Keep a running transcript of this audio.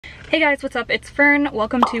Hey guys, what's up? It's Fern.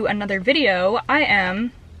 Welcome to another video. I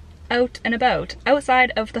am out and about,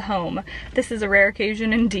 outside of the home. This is a rare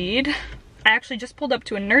occasion indeed. I actually just pulled up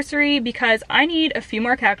to a nursery because I need a few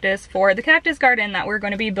more cactus for the cactus garden that we're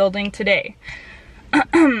going to be building today.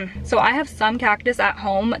 So I have some cactus at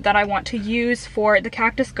home that I want to use for the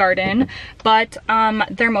cactus garden, but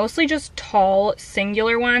they're mostly just tall,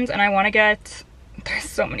 singular ones, and I want to get... There's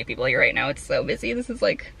so many people here right now. It's so busy. This is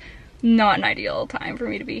like not an ideal time for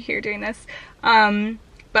me to be here doing this. But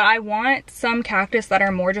I want some cactus that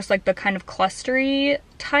are more just like the kind of clustery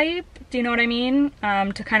type, do you know what I mean?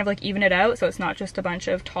 To kind of like even it out so it's not just a bunch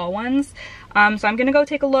of tall ones. So I'm gonna go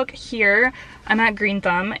take a look here. I'm at Green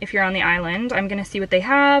Thumb if you're on the island. I'm gonna see what they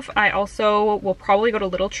have. I also will probably go to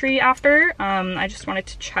Little Tree after. I just wanted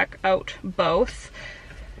to check out both.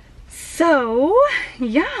 So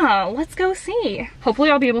yeah, let's go see. Hopefully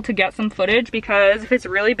I'll be able to get some footage because if it's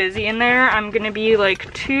really busy in there, I'm gonna be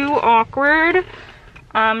like too awkward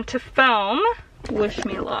to film. Wish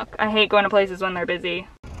me luck. I hate going to places when they're busy.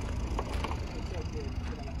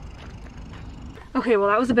 Okay, well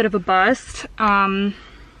that was a bit of a bust.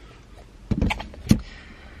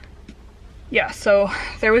 Yeah, so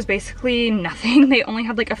there was basically nothing. They only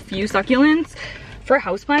had like a few succulents. For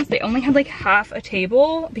houseplants, they only had like half a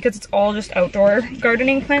table because it's all just outdoor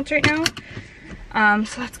gardening plants right now.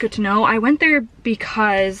 So that's good to know. I went there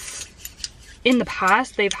because in the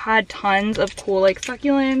past they've had tons of cool like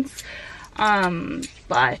succulents,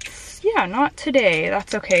 but yeah, not today.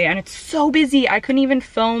 That's okay. And it's so busy. I couldn't even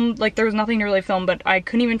film, like there was nothing to really film, but I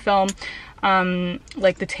couldn't even film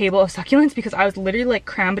like the table of succulents because I was literally like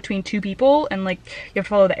crammed between two people and like you have to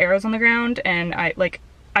follow the arrows on the ground and I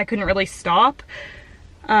couldn't really stop.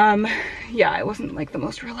 Yeah, it wasn't like the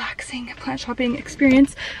most relaxing plant shopping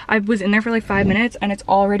experience. I was in there for like 5 minutes and it's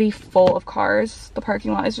already full of cars. The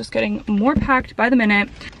parking lot is just getting more packed by the minute.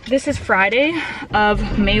 This is Friday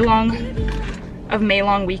of May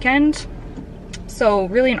long weekend. So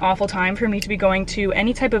really an awful time for me to be going to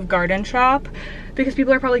any type of garden shop because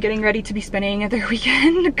people are probably getting ready to be spending their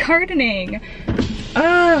weekend gardening.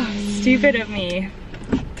 Stupid of me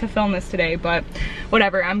to film this today, but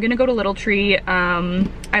whatever. I'm gonna go to Little Tree.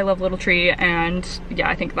 I love Little Tree, and yeah,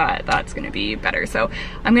 I think that's gonna be better. So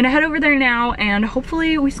I'm gonna head over there now and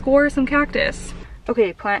hopefully we score some cactus.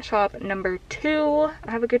 Okay, plant shop number 2.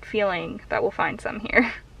 I have a good feeling that we'll find some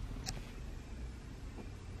here.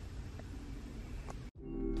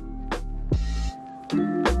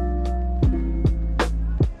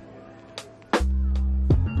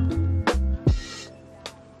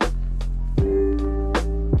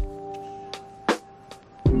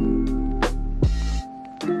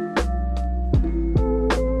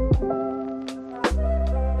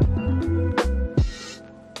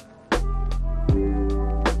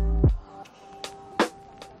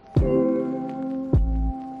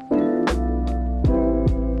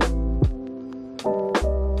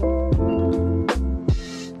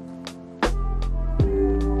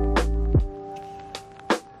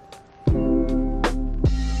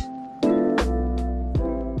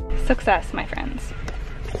 Success, my friends.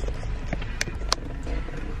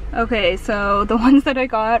 Okay, so the ones that I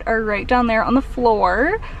got are right down there on the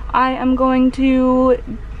floor. I am going to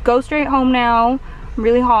go straight home now. I'm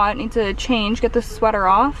really hot, need to change, get the sweater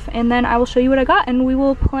off, and then I will show you what I got and we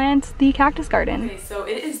will plant the cactus garden. Okay, so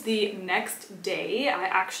it is the next day. I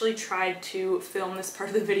actually tried to film this part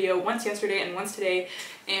of the video once yesterday and once today,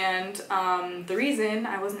 and the reason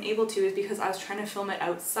I wasn't able to is because I was trying to film it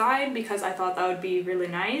outside because I thought that would be really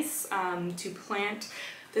nice to plant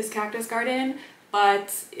this cactus garden,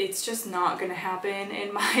 but it's just not gonna happen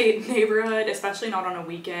in my neighborhood, especially not on a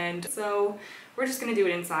weekend. So we're just gonna do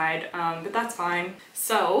it inside, but that's fine.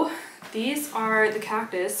 So these are the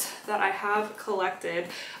cactus that I have collected.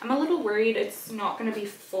 I'm a little worried it's not gonna be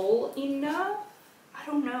full enough. I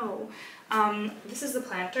don't know. This is the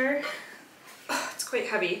planter. Oh, it's quite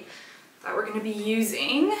heavy that we're gonna be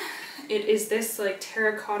using. It is this like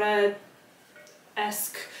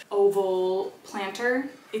terracotta-esque oval planter.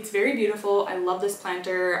 It's very beautiful. I love this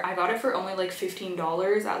planter. I got it for only like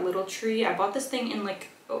 $15 at Little Tree. I bought this thing in like,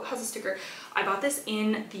 oh, it has a sticker. I bought this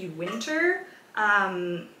in the winter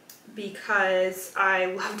because I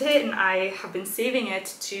loved it and I have been saving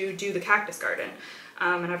it to do the cactus garden.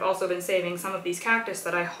 And I've also been saving some of these cactus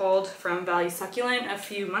that I hauled from Value Succulent a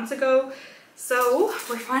few months ago. So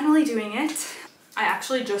we're finally doing it. I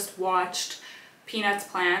actually just watched Peanuts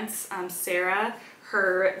Plants, Sarah,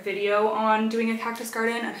 her video on doing a cactus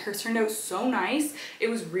garden, and hers turned out so nice. It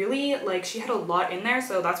was really like, she had a lot in there,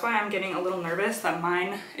 so that's why I'm getting a little nervous that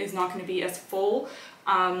mine is not going to be as full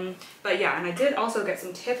But yeah, and I did also get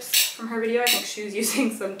some tips from her video. I think she was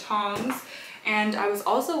using some tongs. And I was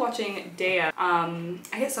also watching Dea. I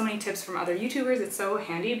get so many tips from other YouTubers, it's so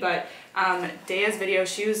handy, but Dea's video,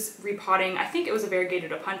 she was repotting, I think it was a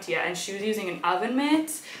variegated opuntia, and she was using an oven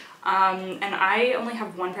mitt. And I only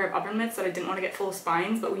have one pair of oven mitts that I didn't want to get full of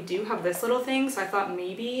spines, but we do have this little thing, so I thought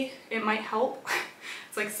maybe it might help.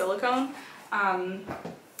 It's like silicone.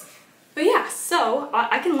 But yeah, so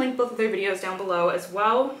I can link both of their videos down below as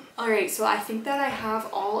well. Alright, so I think that I have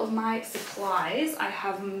all of my supplies. I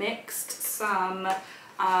have mixed some,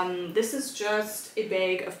 this is just a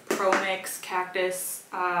bag of Pro Mix Cactus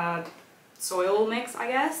soil mix, I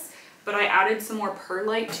guess. But I added some more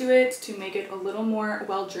perlite to it to make it a little more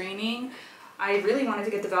well draining. I really wanted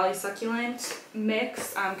to get the Valley Succulent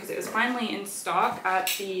mix because it was finally in stock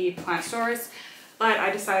at the plant stores. But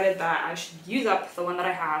I decided that I should use up the one that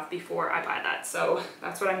I have before I buy that. So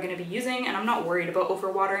that's what I'm going to be using, and I'm not worried about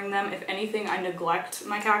overwatering them. If anything, I neglect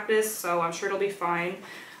my cactus, so I'm sure it'll be fine.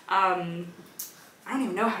 I don't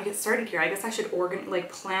even know how to get started here. I guess I should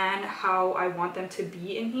plan how I want them to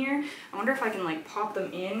be in here. I wonder if I can like pop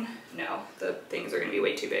them in. No, the things are going to be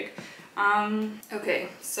way too big. Okay,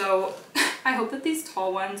 so I hope that these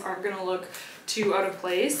tall ones aren't going to look too out of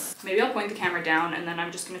place. Maybe I'll point the camera down and then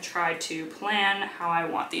I'm just going to try to plan how I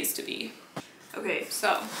want these to be. Okay,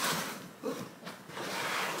 so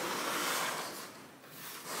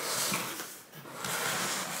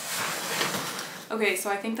okay, so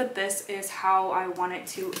I think that this is how I want it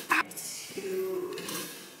to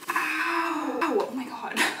ow, oh my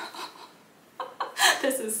god.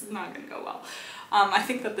 This is not gonna go well. I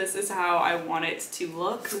think that this is how I want it to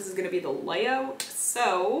look. This is gonna be the layout.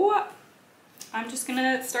 So I'm just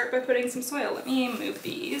gonna start by putting some soil. Let me move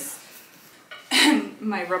these.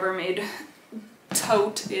 My Rubbermaid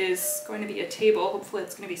tote is going to be a table. Hopefully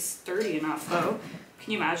it's gonna be sturdy enough though.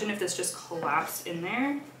 Can you imagine if this just collapsed in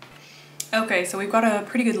there? Okay, so we've got a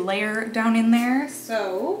pretty good layer down in there.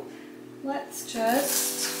 So let's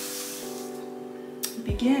just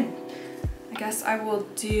begin. I guess I will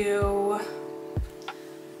do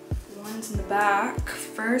ones in the back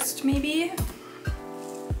first, maybe.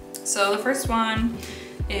 So the first one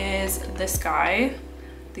is this guy,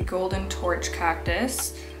 the Golden Torch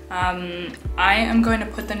Cactus. I am going to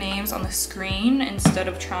put the names on the screen instead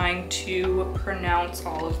of trying to pronounce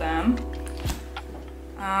all of them.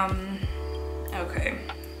 Okay.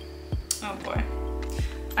 Oh boy.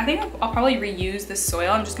 I think I'll probably reuse this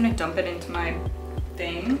soil. I'm just gonna dump it into my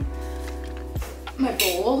thing, my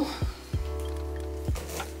bowl.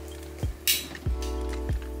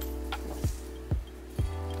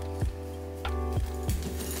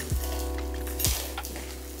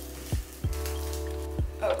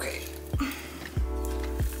 Okay.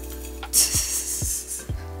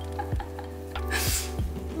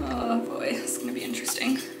 Oh boy, it's gonna be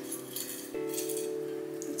interesting.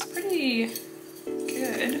 It's pretty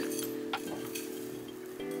good.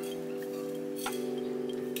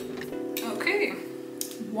 Okay,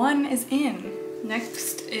 one is in.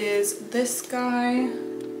 Next is this guy,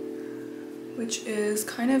 which is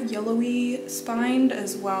kind of yellowy spined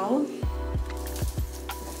as well.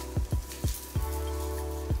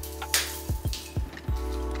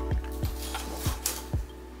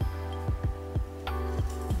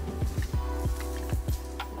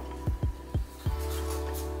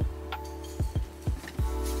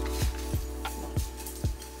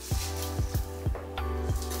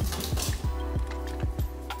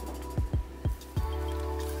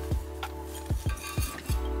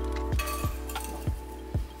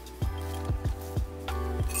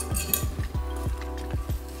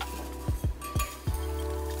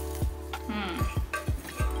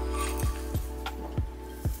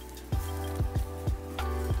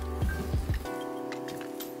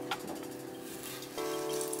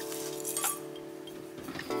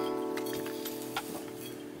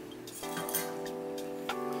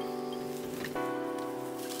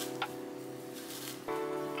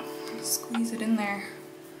 Squeeze it in there.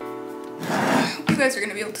 I hope you guys are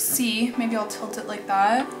gonna be able to see. Maybe I'll tilt it like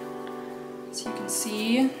that so you can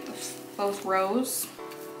see both rows.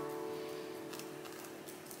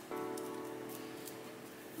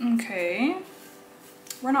 Okay,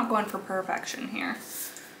 we're not going for perfection here.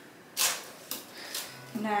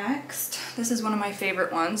 Next, this is one of my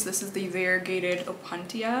favorite ones. This is the variegated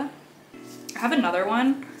opuntia. I have another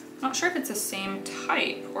one. I'm not sure if it's the same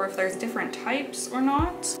type or if there's different types or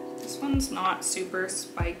not. This one's not super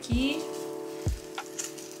spiky.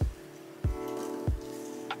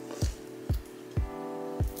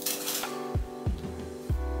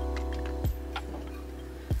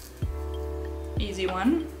 Easy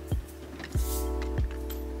one.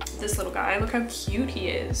 this little guy. Look how cute he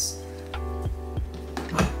is.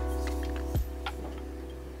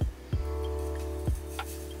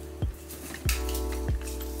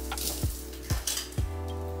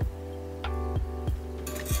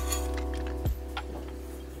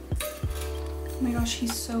 Oh my gosh,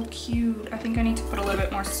 he's so cute. I think I need to put a little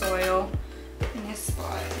bit more soil in his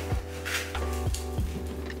spot.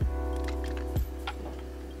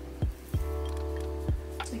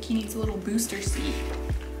 It's like he needs a little booster seat.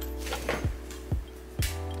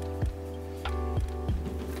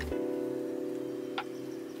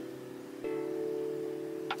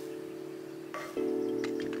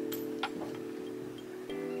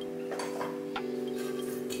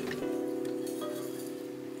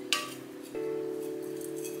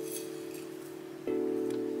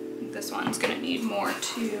 This one's gonna need more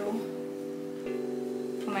too.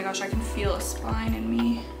 Oh my gosh, I can feel a spine in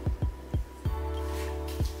me.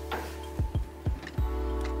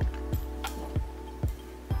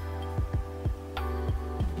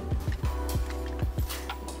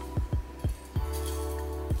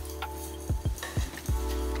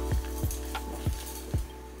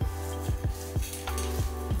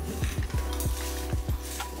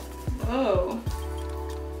 Whoa.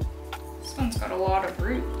 This one's got a lot of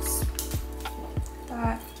roots.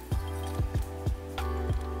 That.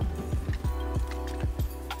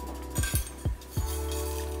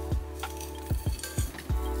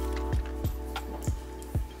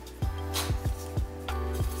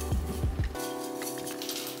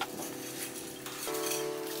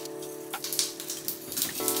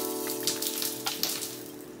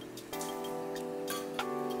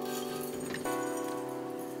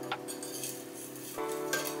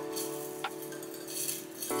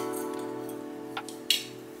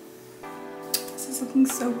 Looking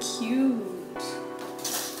so cute.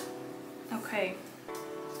 Okay,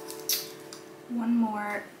 one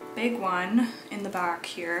more big one in the back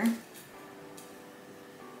here.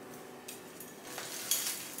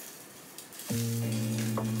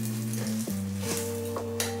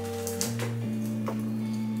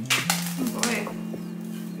 Oh boy.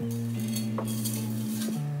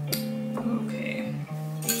 Okay.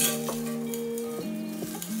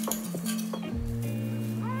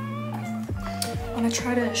 I'm gonna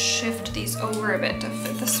try to shift these over a bit to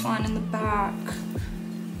fit this one in the back.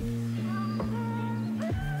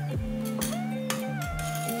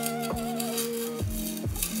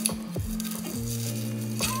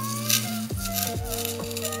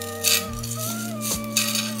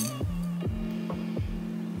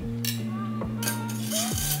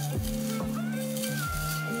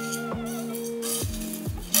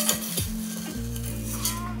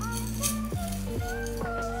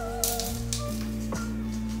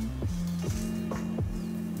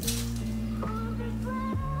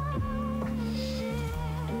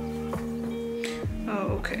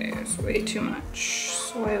 Okay, it's way too much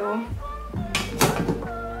soil.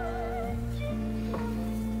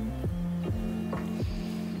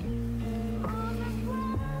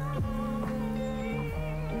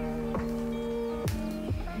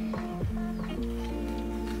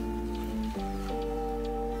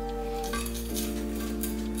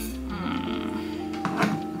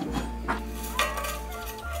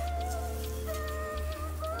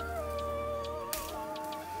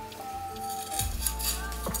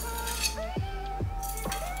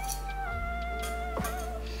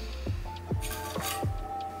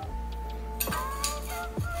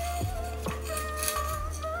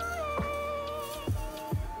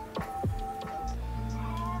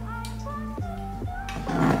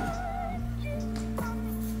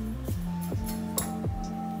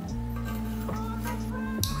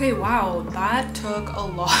 Okay, wow, that took a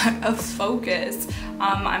lot of focus.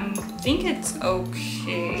 I think it's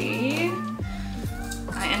okay.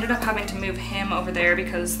 I ended up having to move him over there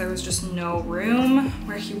because there was just no room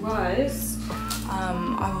where he was.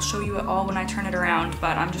 I will show you it all when I turn it around,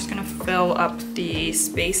 but I'm just gonna fill up the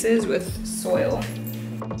spaces with soil.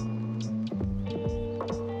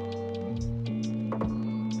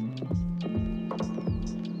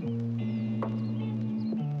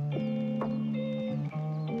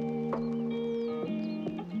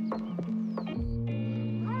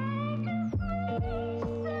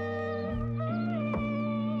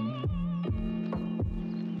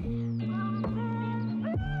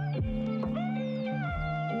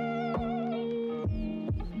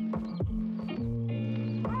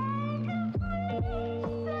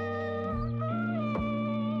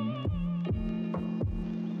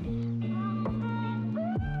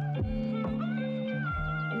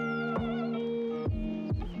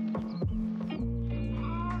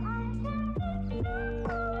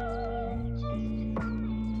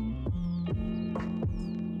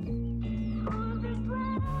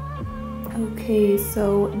 Okay,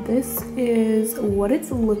 so this is what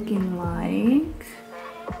it's looking like.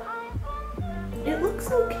 It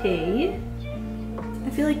looks okay. I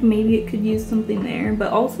feel like maybe it could use something there,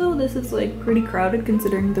 but also this is like pretty crowded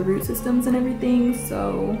considering the root systems and everything,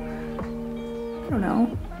 so I don't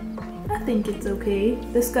know. I think it's okay.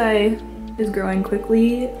 This guy is growing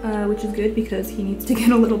quickly, which is good because he needs to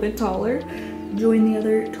get a little bit taller. Join the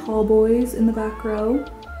other tall boys in the back row.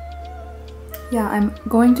 Yeah, I'm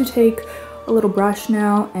going to take a little brush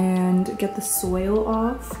now and get the soil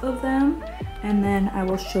off of them, and then I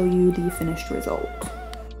will show you the finished result.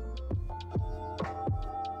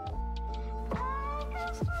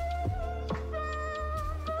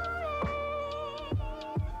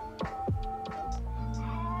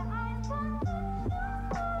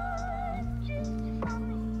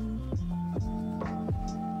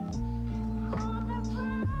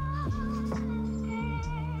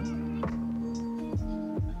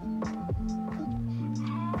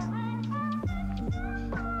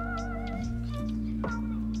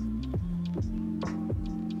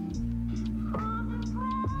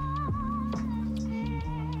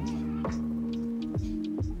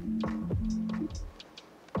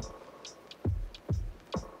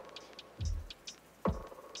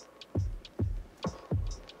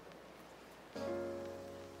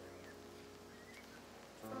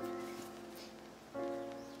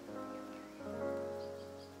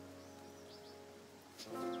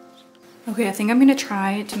 Okay, I think I'm gonna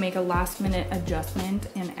try to make a last minute adjustment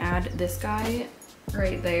and add this guy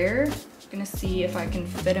right there. Gonna see if I can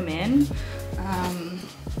fit him in.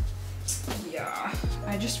 Yeah,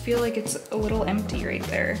 I just feel like it's a little empty right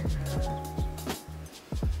there.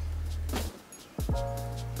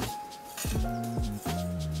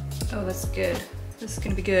 Oh, that's good. This is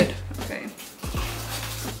gonna be good. Okay.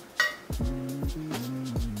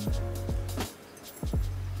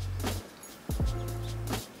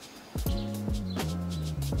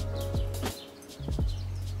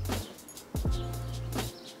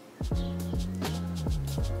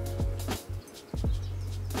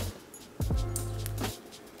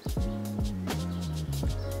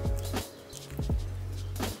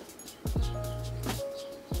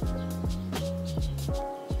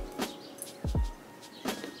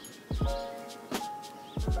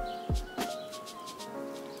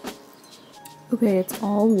 Okay, it's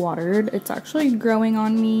all watered. It's actually growing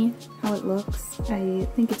on me, how it looks. I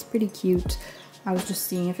think it's pretty cute. I was just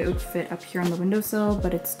seeing if it would fit up here on the windowsill,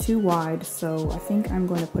 but it's too wide, so I think I'm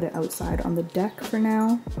going to put it outside on the deck for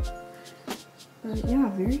now. But yeah,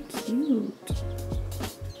 very cute.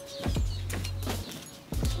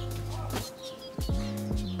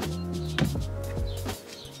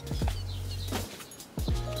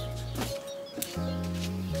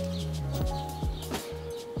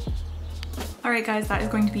 Alright guys, that is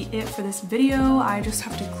going to be it for this video. I just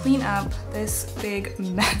have to clean up this big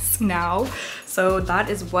mess now. So that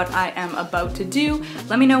is what I am about to do.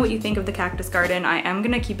 Let me know what you think of the cactus garden. I am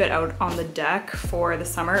gonna keep it out on the deck for the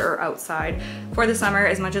summer, or outside for the summer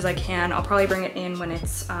as much as I can. I'll probably bring it in when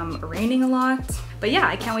it's raining a lot. But yeah,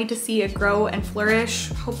 I can't wait to see it grow and flourish,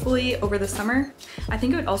 hopefully over the summer. I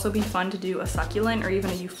think it would also be fun to do a succulent or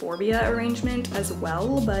even a euphorbia arrangement as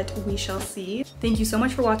well, but we shall see. Thank you so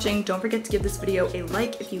much for watching. Don't forget to give this video a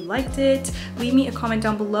like if you liked it. Leave me a comment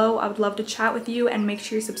down below. I would love to chat with you, and make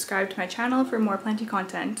sure you subscribe to my channel for more planty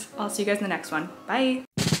content. I'll see you guys in the next one. Bye!